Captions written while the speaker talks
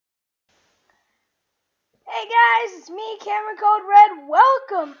Hey guys, it's me, Camera Code Red.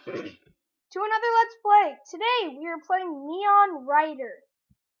 Welcome to another Let's Play. Today we are playing Neon Rider.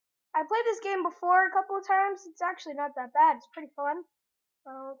 I played this game before a couple of times. It's actually not that bad. It's pretty fun.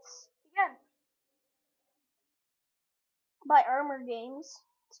 Let's begin. By Armor Games.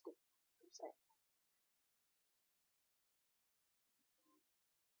 Let's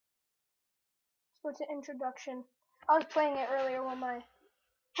go to introduction. I was playing it earlier when my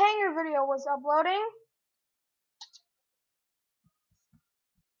Hangar video was uploading.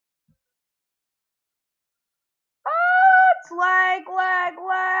 It's lag.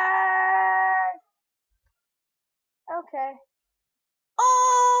 Okay.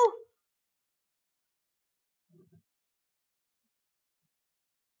 Oh!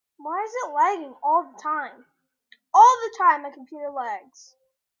 Why is it lagging all the time? All the time my computer lags.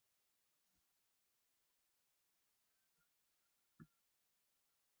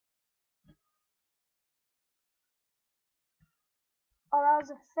 Oh, that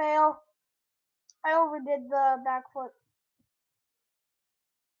was a fail. I overdid the backflip.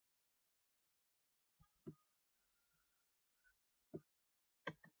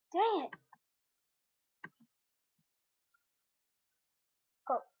 Dang it.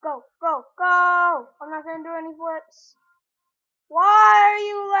 Go. I'm not gonna do any flips. Why are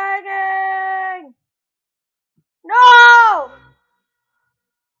you lagging? No!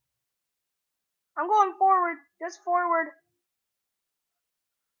 I'm going forward. Just forward.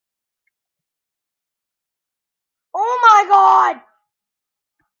 Oh my god!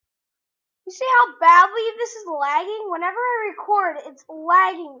 You see how badly this is lagging? Whenever I record, it's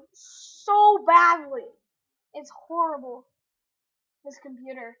lagging so badly. It's horrible. This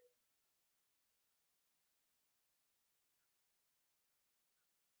computer.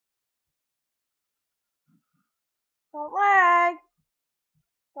 Don't lag.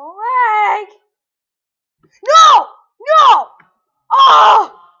 Don't lag. No!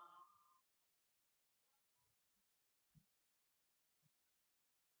 Oh!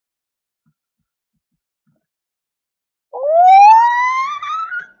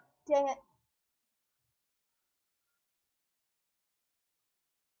 Dang it.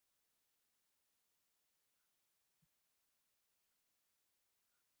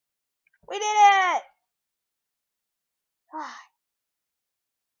 We did it!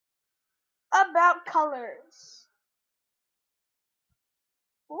 About colors.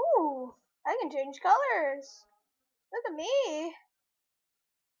 Ooh, I can change colors. Look at me.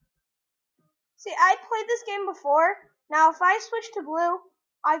 See, I played this game before. Now, if I switch to blue,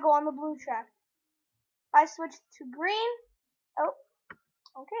 I go on the blue track. If I switch to green, oh,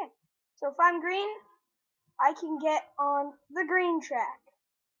 okay. So if I'm green, I can get on the green track.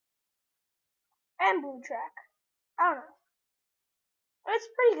 And blue track. I don't know. But it's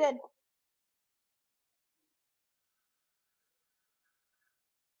pretty good.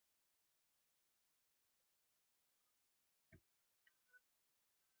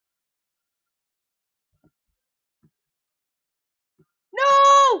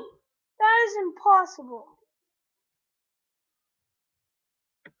 No! That is impossible.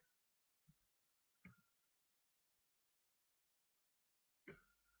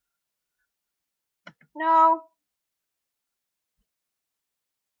 No.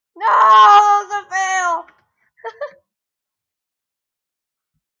 No! That was a fail!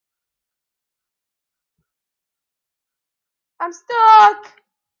 I'm stuck!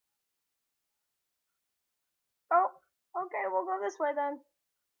 Oh, okay, we'll go this way then.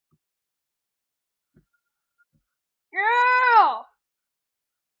 Yeah!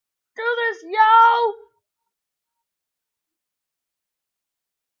 Do this, yo!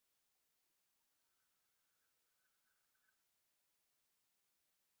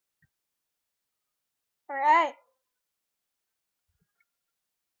 Alright.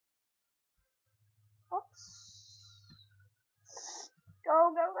 Oops.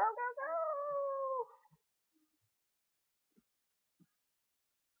 Go.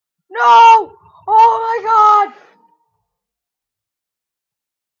 No! Oh my god!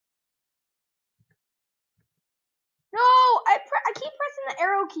 No! I keep pressing the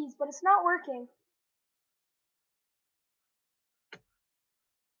arrow keys, but it's not working.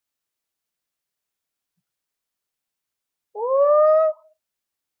 Woo!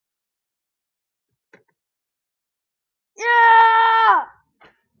 Yeah!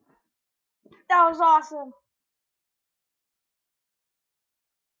 That was awesome.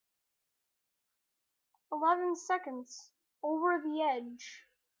 11 seconds. Over the edge.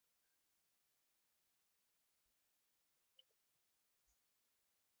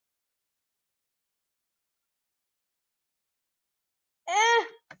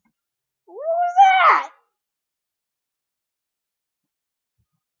 What was that?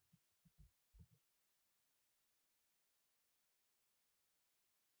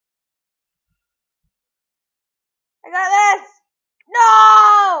 got this.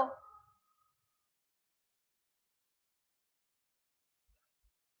 No!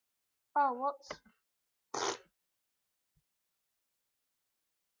 Oh, whoops.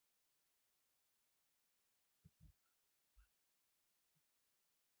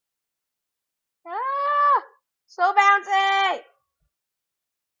 Ah! So bouncy!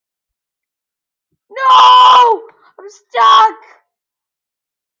 No! I'm stuck!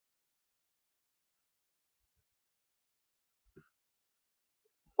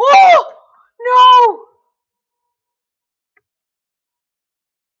 Oh! No!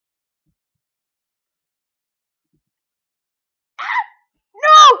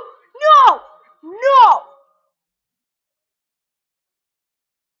 No! No! No!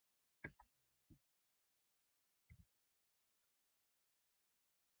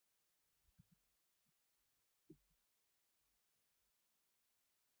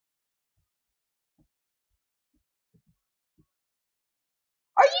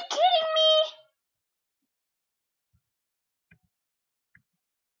 Are you kidding me?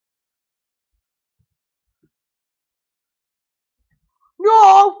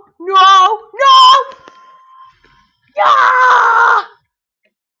 No! No! No! Ah!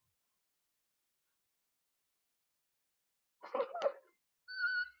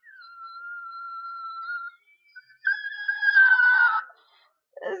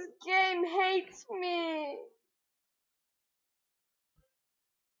 This game hates me.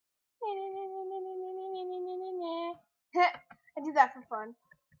 I do that for fun.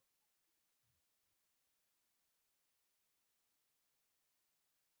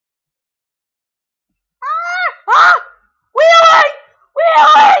 Ah! Wheeling!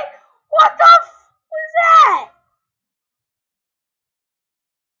 Wheeling! What the f was that?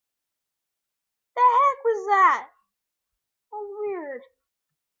 The heck was that? Oh, weird.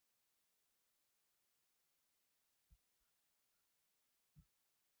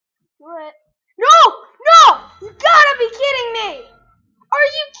 Do it. No! No! You gotta be kidding me! Are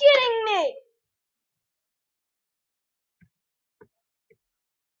you kidding me?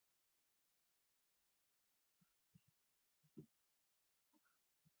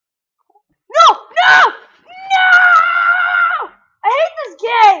 No! No! No! I hate this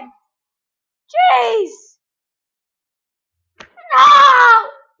game! Jeez! No!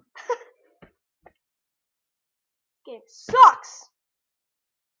 This game sucks!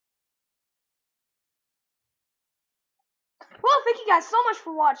 Well, thank you guys so much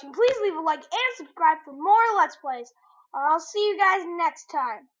for watching. Please leave a like and subscribe for more Let's Plays. Or I'll see you guys next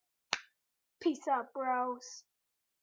time. Peace out, bros.